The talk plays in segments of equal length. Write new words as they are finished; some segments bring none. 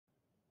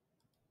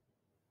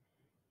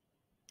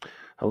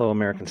Hello,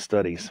 American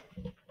Studies.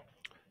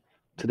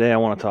 Today I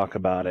want to talk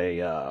about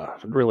a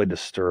really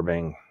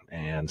disturbing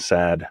and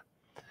sad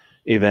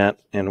event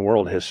in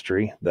world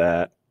history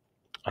that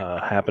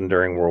happened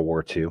during World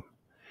War II.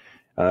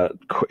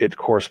 It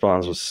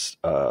corresponds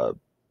with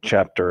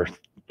chapter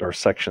or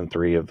section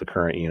 3 of the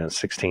current unit,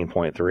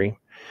 16.3.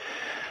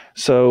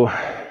 So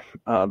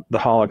the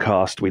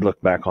Holocaust we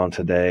look back on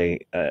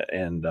today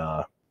and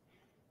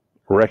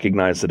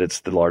recognize that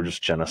it's the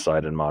largest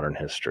genocide in modern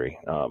history.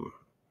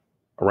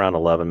 Around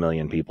 11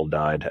 million people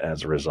died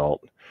as a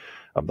result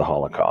of the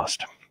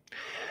Holocaust.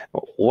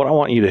 What I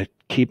want you to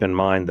keep in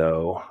mind,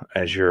 though,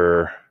 as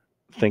you're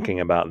thinking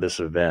about this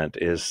event,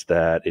 is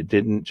that it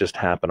didn't just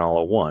happen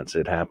all at once.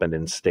 It happened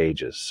in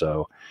stages.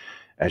 So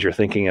as you're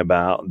thinking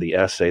about the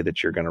essay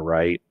that you're going to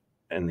write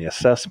and the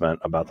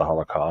assessment about the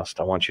Holocaust,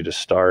 I want you to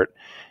start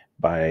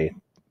by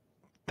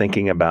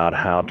thinking about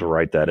how to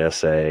write that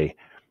essay,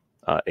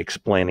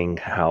 explaining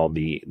how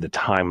the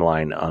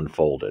timeline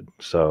unfolded.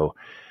 So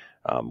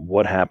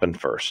what happened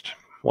first?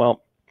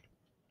 Well,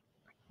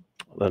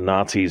 the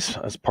Nazis,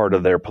 as part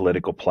of their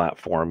political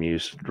platform,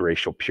 used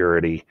racial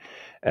purity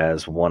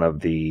as one of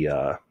the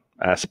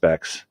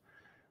aspects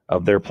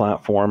of their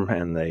platform,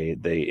 and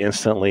they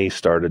instantly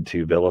started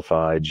to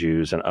vilify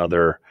Jews and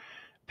other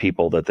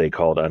people that they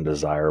called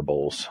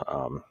undesirables.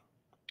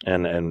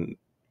 And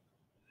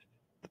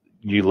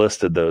you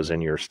listed those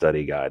in your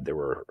study guide. There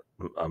were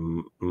a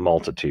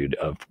multitude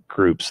of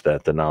groups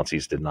that the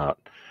Nazis did not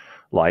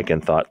like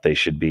and thought they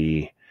should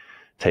be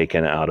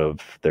taken out of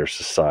their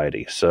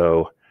society.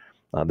 So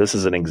this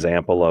is an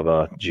example of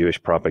a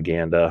Jewish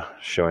propaganda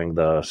showing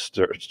the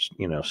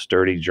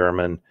sturdy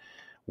German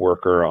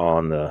worker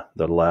on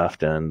the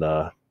left and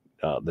the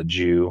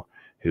Jew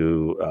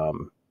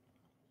who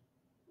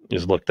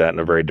is looked at in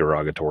a very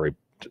derogatory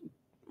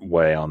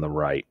way on the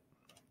right.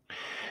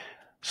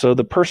 So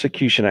the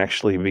persecution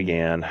actually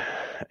began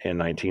in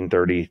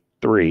 1933.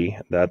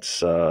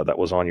 That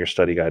was on your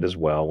study guide as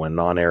well, when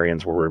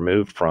non-Aryans were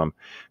removed from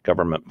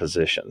government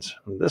positions.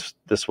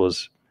 This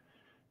was,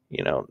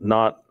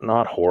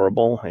 not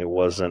horrible. It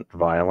wasn't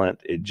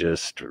violent. It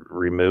just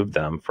removed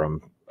them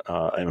from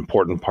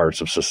important parts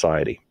of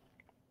society.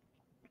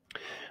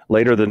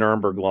 Later, the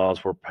Nuremberg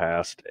laws were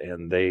passed,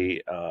 and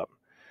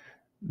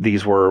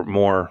these were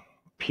more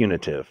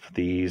punitive.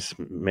 These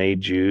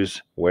made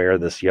Jews wear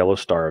this yellow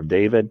Star of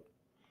David.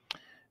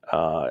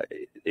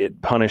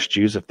 It punished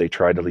Jews if they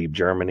tried to leave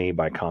Germany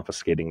by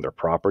confiscating their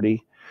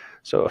property.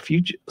 So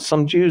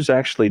some Jews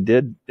actually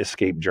did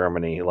escape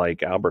Germany,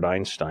 like Albert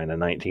Einstein in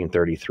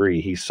 1933.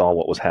 He saw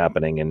what was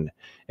happening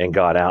and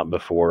got out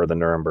before the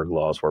Nuremberg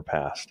laws were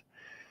passed.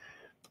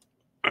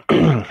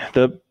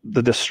 The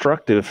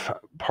destructive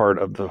part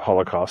of the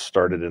Holocaust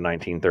started in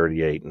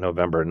 1938,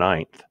 November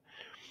 9th,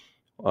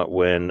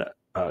 when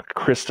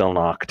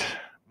Kristallnacht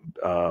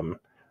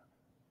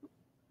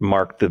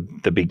marked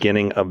the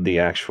beginning of the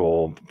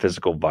actual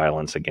physical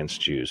violence against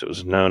Jews. It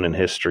was known in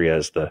history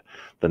as the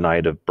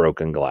Night of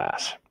Broken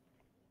Glass.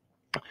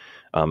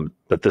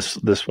 But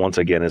this once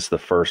again is the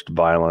first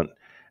violent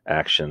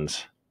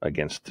actions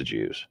against the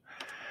Jews.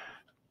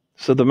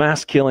 So the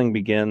mass killing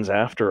begins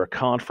after a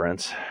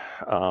conference.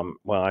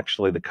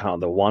 Actually, the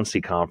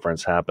Wannsee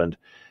Conference happened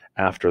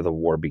after the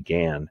war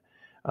began.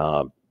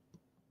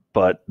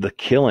 But the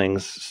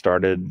killings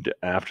started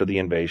after the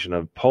invasion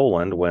of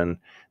Poland, when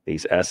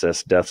these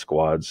SS death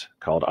squads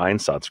called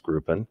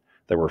Einsatzgruppen,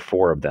 there were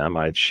 4 of them.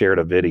 I had shared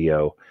a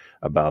video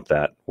about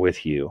that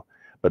with you.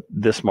 But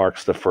this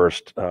marks the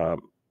first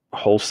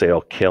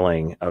wholesale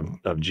killing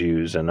of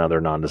Jews and other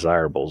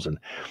non-desirables. And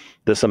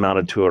this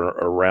amounted to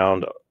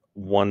around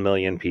 1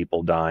 million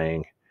people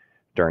dying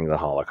during the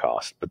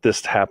Holocaust. But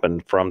this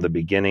happened from the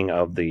beginning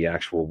of the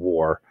actual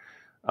war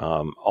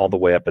all the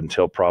way up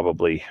until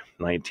probably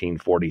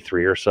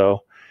 1943 or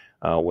so,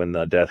 when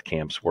the death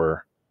camps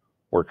were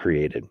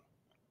created.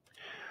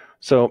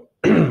 So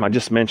I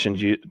just mentioned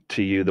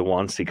to you the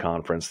Wannsee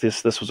Conference.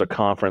 This was a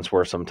conference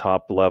where some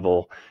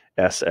top-level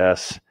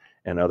SS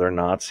and other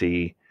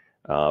Nazi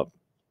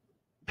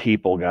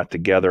people got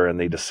together, and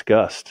they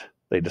discussed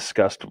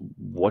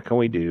what can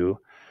we do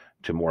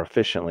to more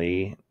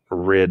efficiently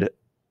rid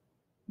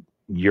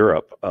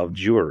Europe of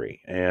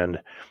Jewry.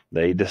 And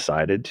they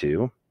decided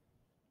to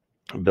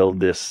build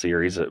this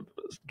series of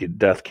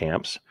death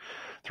camps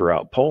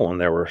throughout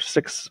Poland. There were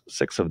six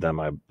of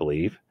them, I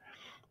believe.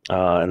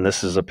 And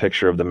this is a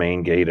picture of the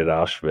main gate at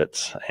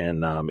Auschwitz.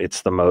 And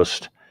it's the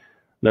most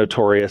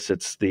notorious.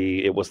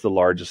 It was the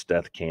largest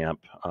death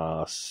camp.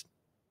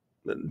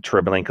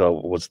 Treblinka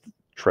was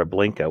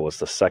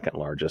the second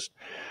largest.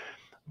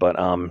 But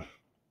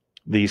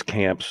these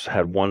camps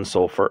had one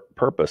sole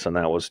purpose, and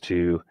that was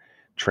to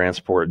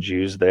transport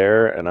Jews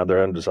there and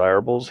other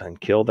undesirables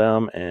and kill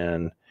them,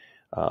 and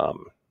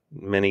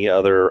many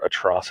other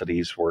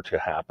atrocities were to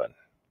happen.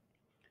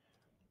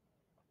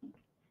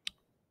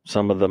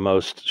 Some of the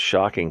most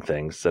shocking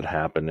things that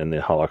happened in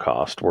the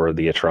Holocaust were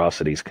the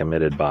atrocities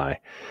committed by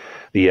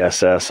the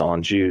SS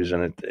on Jews,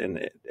 and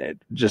it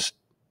just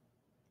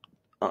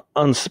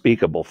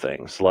unspeakable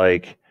things,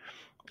 like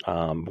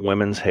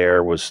Women's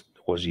hair was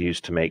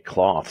used to make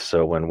cloth.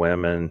 So when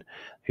women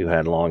who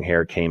had long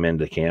hair came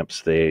into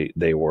camps, their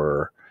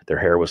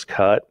hair was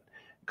cut,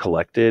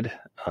 collected,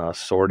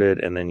 sorted,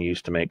 and then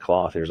used to make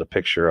cloth. There's a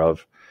picture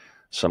of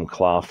some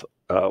cloth,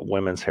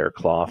 women's hair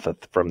cloth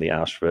from the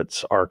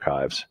Auschwitz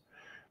archives.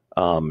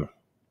 Um,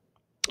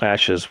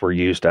 Ashes were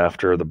used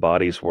after the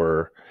bodies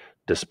were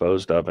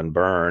disposed of and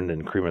burned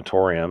in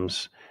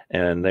crematoriums,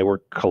 and they were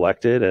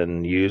collected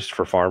and used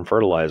for farm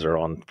fertilizer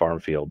on farm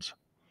fields.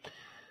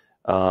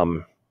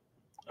 Um,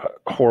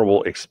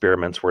 Horrible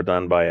experiments were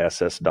done by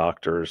SS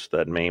doctors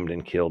that maimed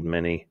and killed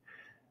many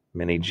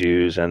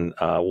Jews. And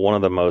one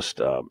of the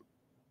most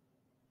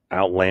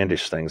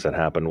outlandish things that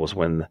happened was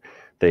when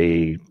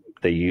they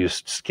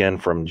used skin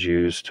from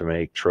Jews to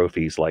make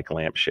trophies like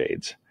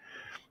lampshades.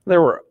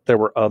 There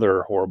were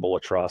other horrible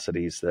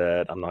atrocities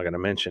that I'm not going to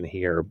mention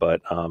here,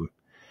 but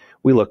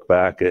we look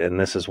back, and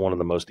this is one of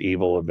the most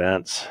evil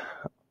events,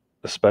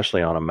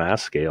 especially on a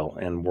mass scale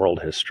in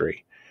world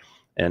history.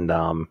 And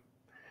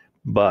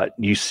but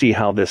you see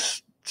how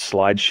this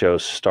slideshow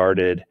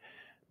started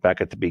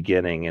back at the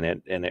beginning, and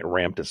it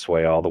ramped its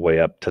way all the way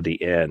up to the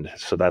end.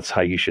 So that's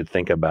how you should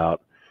think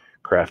about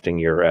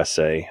crafting your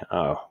essay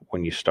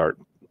when you start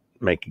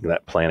making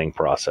that planning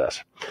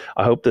process.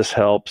 I hope this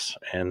helps,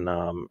 and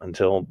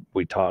until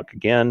we talk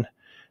again,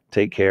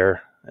 take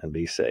care and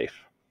be safe.